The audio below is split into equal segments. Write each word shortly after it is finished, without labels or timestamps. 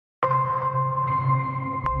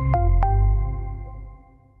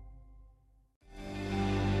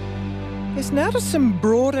Yes, now to some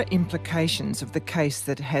broader implications of the case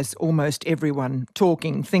that has almost everyone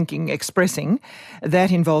talking, thinking, expressing, that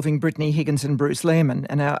involving Brittany Higgins and Bruce Lehrmann.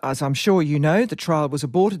 And as I'm sure you know, the trial was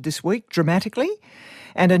aborted this week dramatically,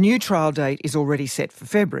 and a new trial date is already set for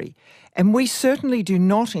February. And we certainly do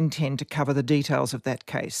not intend to cover the details of that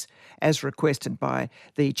case, as requested by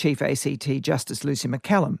the Chief ACT Justice Lucy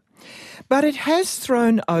McCallum. But it has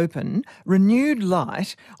thrown open renewed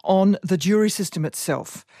light on the jury system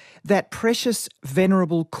itself, that precious,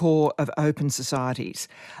 venerable core of open societies.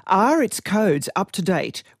 Are its codes up to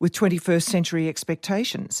date with 21st century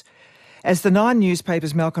expectations? As the Nine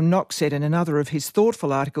newspaper's Malcolm Knox said in another of his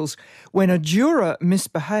thoughtful articles, when a juror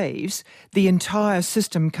misbehaves, the entire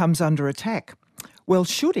system comes under attack. Well,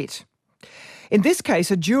 should it? In this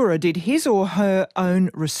case, a juror did his or her own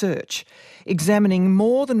research, examining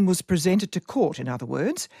more than was presented to court, in other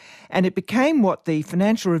words, and it became what the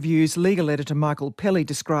Financial Review's legal editor Michael Pelly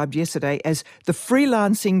described yesterday as the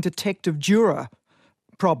freelancing detective juror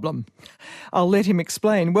problem. I'll let him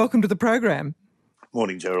explain. Welcome to the program.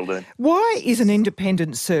 Morning, Geraldine. Why is an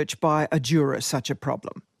independent search by a juror such a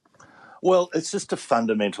problem? Well, it's just a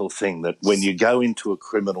fundamental thing that when you go into a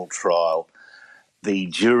criminal trial, the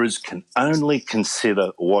jurors can only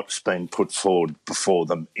consider what's been put forward before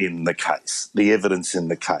them in the case, the evidence in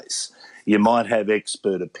the case. You might have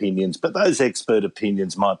expert opinions, but those expert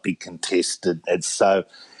opinions might be contested. And so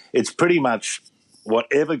it's pretty much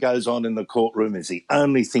whatever goes on in the courtroom is the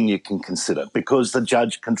only thing you can consider because the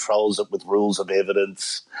judge controls it with rules of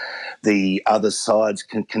evidence. The other sides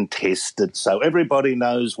can contest it. So everybody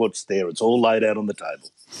knows what's there. It's all laid out on the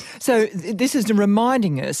table. So this is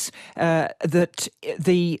reminding us that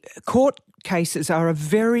the court cases are a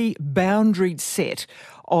very boundaried set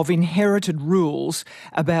of inherited rules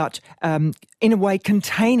about, in a way,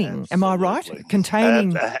 containing. Absolutely. Am I right?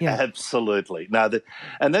 Containing. Absolutely. No,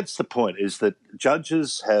 and that's the point, is that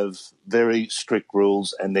judges have very strict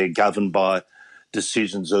rules and they're governed by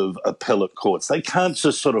decisions of appellate courts. They can't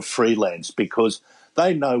just sort of freelance because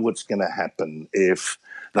they know what's going to happen if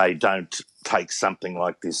they don't take something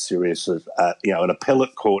like this serious. An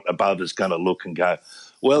appellate court above is going to look and go,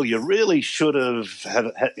 well, you really should have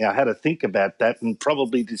had to think about that and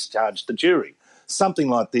probably discharged the jury. Something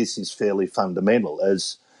like this is fairly fundamental.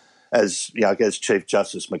 As Chief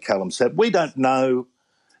Justice McCallum said, we don't know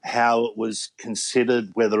how it was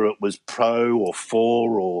considered, whether it was pro or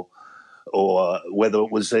for or whether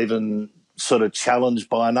it was even sort of challenged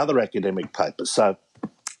by another academic paper. So,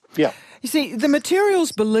 yeah. You see, the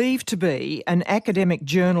material's believed to be an academic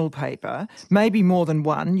journal paper, maybe more than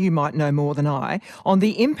one, you might know more than I, on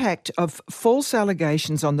the impact of false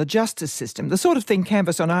allegations on the justice system, the sort of thing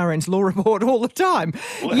canvassed on RN's Law Report all the time.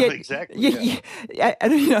 Well, yet, exactly.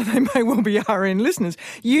 And, they may well be RN listeners.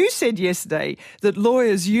 You said yesterday that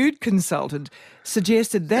lawyers you'd consulted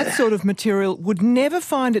suggested that sort of material would never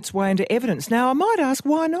find its way into evidence. Now, I might ask,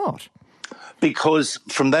 why not? Because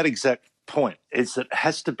from that exact point, it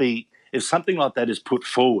has to be, if something like that is put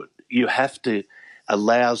forward, you have to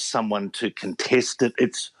allow someone to contest it.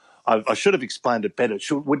 I should have explained it better.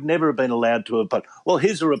 It would never have been allowed to have, but, well,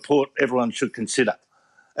 here's a report everyone should consider.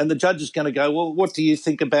 And the judge is going to go, well, what do you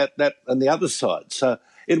think about that on the other side? So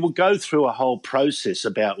it will go through a whole process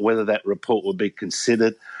about whether that report will be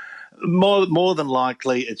considered. More than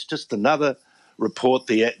likely, it's just another report.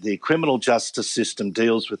 The criminal justice system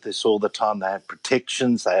deals with this all the time. They have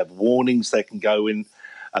protections, they have warnings they can go in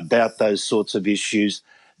about those sorts of issues.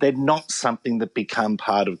 They're not something that become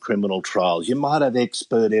part of criminal trials. You might have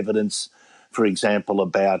expert evidence, for example,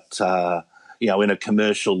 about, in a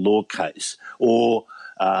commercial law case, or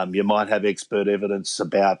you might have expert evidence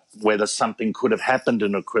about whether something could have happened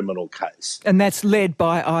in a criminal case. And that's led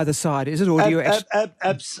by either side, is it? Or do you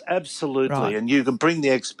absolutely. Right. And you can bring the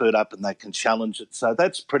expert up and they can challenge it. So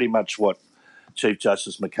that's pretty much what Chief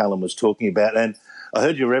Justice McCallum was talking about. And I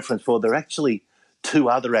heard your reference for there are actually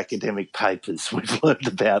two other academic papers we've learned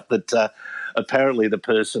about that apparently the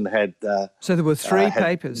person had. So there were three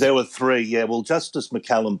papers. There were three, yeah. Well, Justice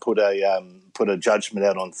McCallum put a judgment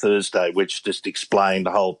out on Thursday, which just explained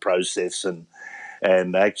the whole process and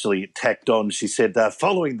actually tacked on. She said,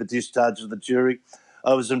 following the discharge of the jury,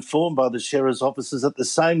 I was informed by the sheriff's officers that the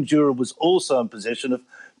same juror was also in possession of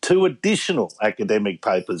two additional academic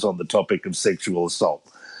papers on the topic of sexual assault.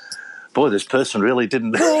 Boy, this person really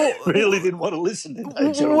didn't want to listen, did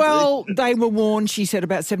they, Geraldine? Well, they were warned, she said,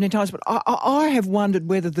 about 17 times, but I have wondered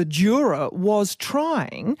whether the juror was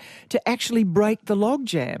trying to actually break the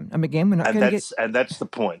logjam. And again, we're not going to get... And that's the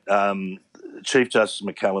point. Chief Justice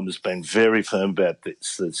McCallum has been very firm about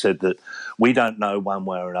this, that said that we don't know one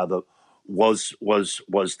way or another was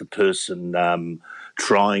the person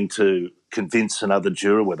trying to convince another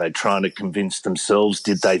juror? Were they trying to convince themselves?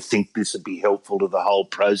 Did they think this would be helpful to the whole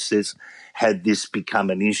process? Had this become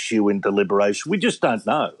an issue in deliberation? We just don't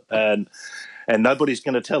know. And nobody's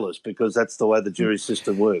going to tell us because that's the way the jury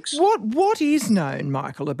system works. What is known,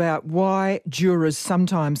 Michael, about why jurors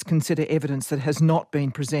sometimes consider evidence that has not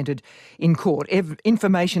been presented in court,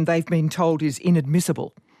 information they've been told is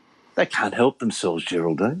inadmissible? They can't help themselves,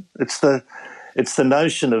 Geraldine. It's the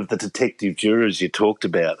notion of the detective jurors you talked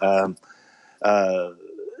about.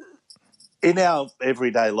 In our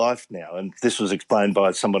everyday life now, and this was explained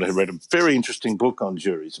by someone who read a very interesting book on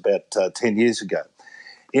juries about 10 years ago.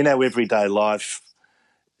 In our everyday life,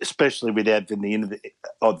 especially with the advent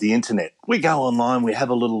of the internet, we go online, we have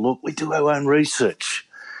a little look, we do our own research.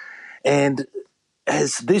 And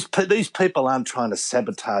as these people aren't trying to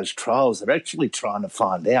sabotage trials, they're actually trying to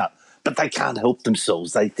find out, but they can't help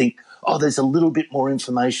themselves. They think, oh, there's a little bit more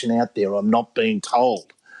information out there I'm not being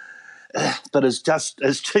told. But as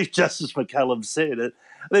Chief Justice McCallum said,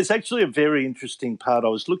 there's actually a very interesting part. I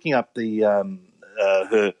was looking up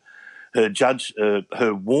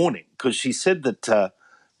her warning, because she said that,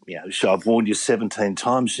 I've warned you 17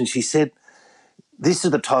 times, and she said, this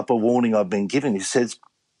is the type of warning I've been given. She says,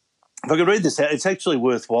 if I could read this out, it's actually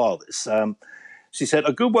worthwhile, this. She said,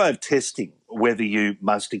 a good way of testing whether you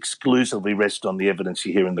must exclusively rest on the evidence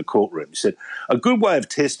you hear in the courtroom. She said, a good way of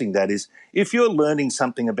testing that is, if you're learning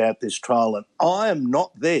something about this trial and I am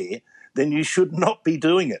not there, then you should not be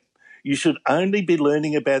doing it. You should only be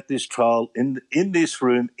learning about this trial in this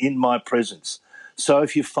room in my presence. So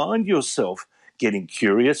if you find yourself getting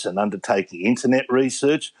curious and undertaking internet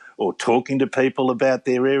research or talking to people about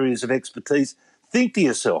their areas of expertise, think to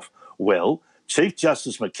yourself, well, Chief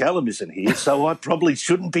Justice McCallum isn't here, so I probably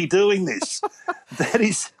shouldn't be doing this. That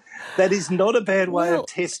is not a bad way of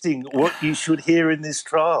testing what you should hear in this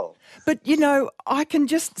trial. But, I can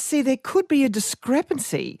just see there could be a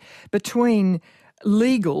discrepancy between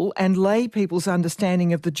legal and lay people's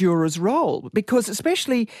understanding of the juror's role, because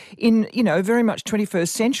especially in, very much 21st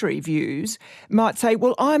century views might say,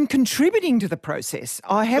 well, I'm contributing to the process.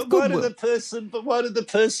 I have goodwill. But why did the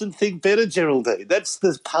person think better, Geraldine? That's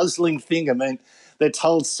the puzzling thing. I mean, they're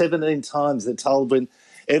told 17 times. They're told when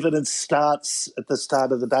evidence starts at the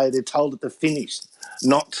start of the day, they're told at the finish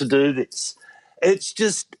not to do this. It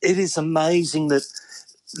is amazing that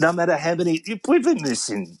no matter how many, we've been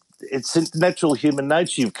it's in natural human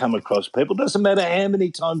nature you've come across people. It doesn't matter how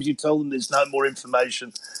many times you tell them there's no more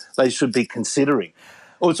information they should be considering.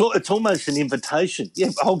 Or it's almost an invitation. Yeah,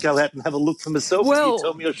 I'll go out and have a look for myself if you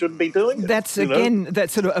tell me I shouldn't be doing it. That's,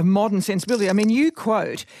 that's sort of a modern sensibility. I mean, you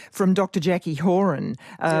quote from Dr. Jackie Horan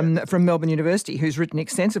from Melbourne University, who's written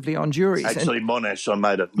extensively on juries. Actually, Monash, I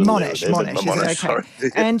made it. Monash,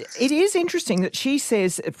 okay. And it is interesting that she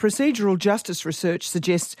says procedural justice research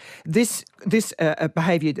suggests this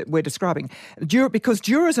behaviour that we're describing, because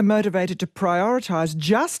jurors are motivated to prioritise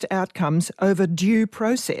just outcomes over due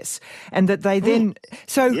process, and that they then...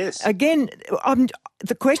 So, again,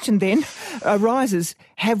 the question then arises,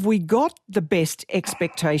 have we got the best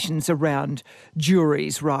expectations around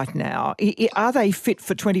juries right now? Are they fit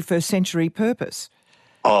for 21st century purpose?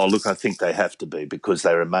 Oh, look, I think they have to be, because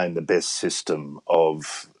they remain the best system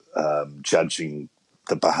of judging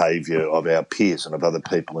the behaviour of our peers and of other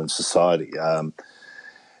people in society. And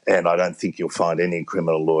I don't think you'll find any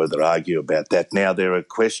criminal lawyer that argue about that. Now, there are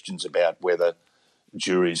questions about whether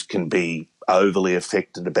juries can be overly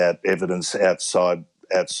affected about evidence outside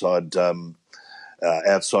the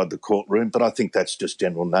courtroom, but I think that's just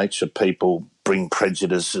general nature. People bring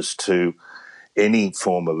prejudices to any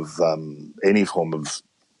form of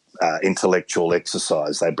intellectual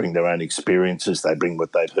exercise. They bring their own experiences, they bring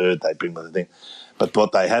what they've heard, they bring what they think. But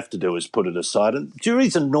what they have to do is put it aside. And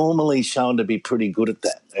juries are normally shown to be pretty good at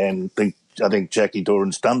that. And I think Jackie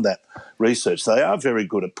Doran's done that research. They are very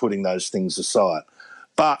good at putting those things aside.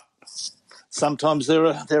 But sometimes there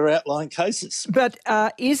are outlying cases. But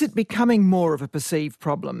is it becoming more of a perceived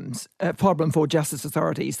problem for justice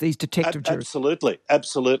authorities, these detective juries?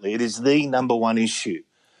 Absolutely. It is the number one issue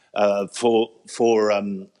for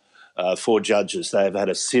judges. They've had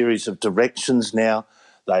a series of directions now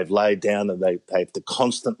they've laid down, and they have to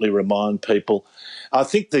constantly remind people. I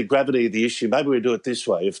think the gravity of the issue, maybe we do it this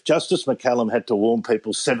way. If Justice McCallum had to warn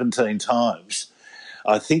people 17 times,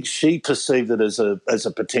 I think she perceived it as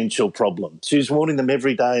a potential problem. She's warning them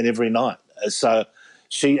every day and every night. So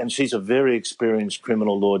she's a very experienced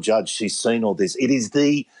criminal law judge. She's seen all this. It is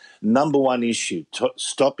the number one issue,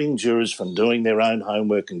 stopping jurors from doing their own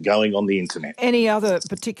homework and going on the internet. Any other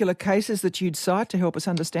particular cases that you'd cite to help us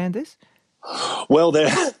understand this? Well,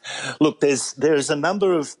 there's a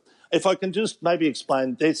number of, if I can just maybe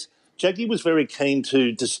explain, there's Jackie was very keen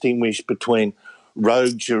to distinguish between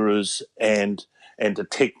rogue jurors and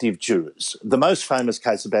detective jurors. The most famous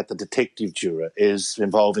case about the detective juror is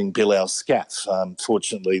involving Bill Al-Scaff,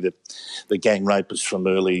 fortunately the gang rapist from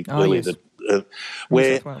early yes.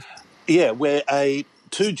 where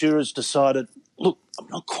two jurors decided, look, I'm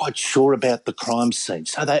not quite sure about the crime scene.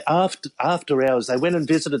 So they, after hours, they went and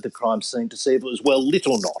visited the crime scene to see if it was well lit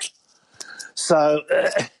or not. So,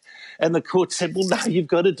 and the court said, well, no, you've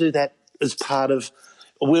got to do that as part of,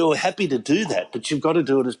 we were happy to do that, but you've got to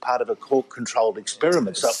do it as part of a court-controlled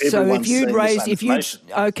experiment. So everyone's seeing the same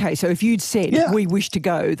information. So if you'd said, we wish to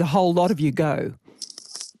go, the whole lot of you go,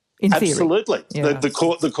 in theory. Absolutely. Yeah. The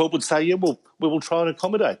court would say, we will try and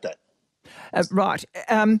accommodate that. Right.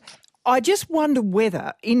 I just wonder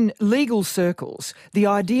whether, in legal circles, the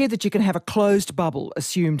idea that you can have a closed bubble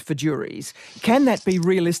assumed for juries, can that be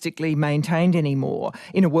realistically maintained anymore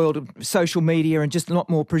in a world of social media and just a lot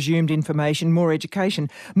more presumed information, more education?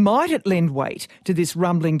 Might it lend weight to this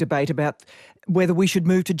rumbling debate about whether we should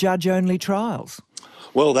move to judge-only trials?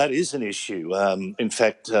 Well, that is an issue. In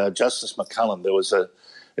fact, Justice McCullum, there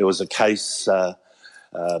was a case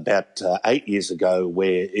about 8 years ago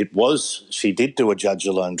where she did do a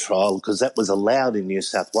judge-alone trial because that was allowed in New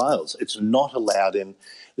South Wales. It's not allowed in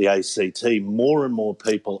the ACT. More and more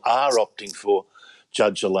people are opting for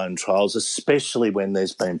judge-alone trials, especially when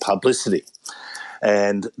there's been publicity.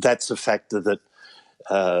 And that's a factor that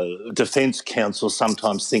defence counsel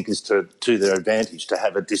sometimes think is to their advantage, to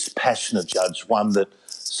have a dispassionate judge, one that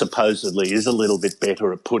supposedly is a little bit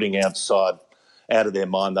better at putting out of their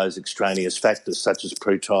mind those extraneous factors such as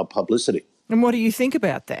pre-trial publicity. And what do you think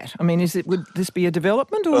about that? I mean, would this be a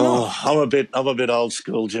development or not? I'm a bit old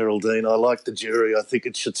school, Geraldine. I like the jury. I think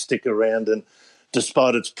it should stick around, and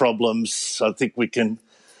despite its problems, I think we can.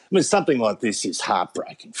 I mean, something like this is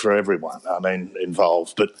heartbreaking for everyone.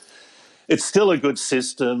 Involved, but it's still a good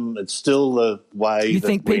system. It's still the way you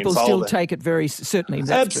think people still take it very certainly.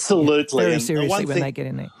 Absolutely, very seriously when they get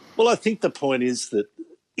in there. Well, I think the point is that,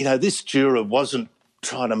 this juror wasn't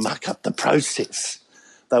trying to muck up the process.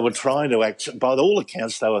 They were trying to by all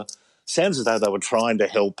accounts, sounds as though they were trying to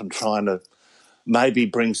help and trying to maybe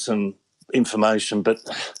bring some information, but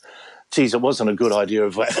geez, it wasn't a good idea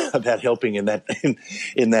about helping in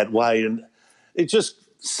that way. And it just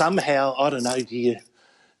somehow, I don't know, do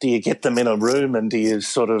you get them in a room and do you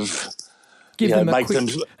sort of make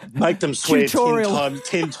them swear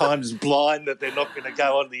 10 times blind that they're not going to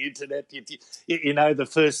go on the internet? The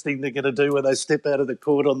first thing they're going to do when they step out of the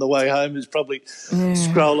court on the way home is probably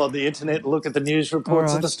scroll on the internet and look at the news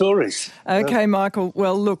reports of the stories. Okay, Michael.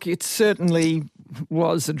 Well, look, it certainly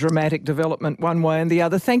was a dramatic development one way and the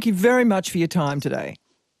other. Thank you very much for your time today.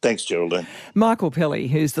 Thanks, Geraldine. Michael Pelly,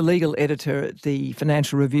 who's the legal editor at the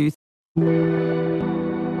Financial Review.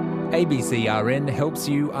 ABCRN helps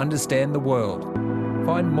you understand the world.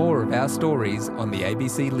 Find more of our stories on the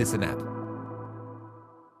ABC Listen app.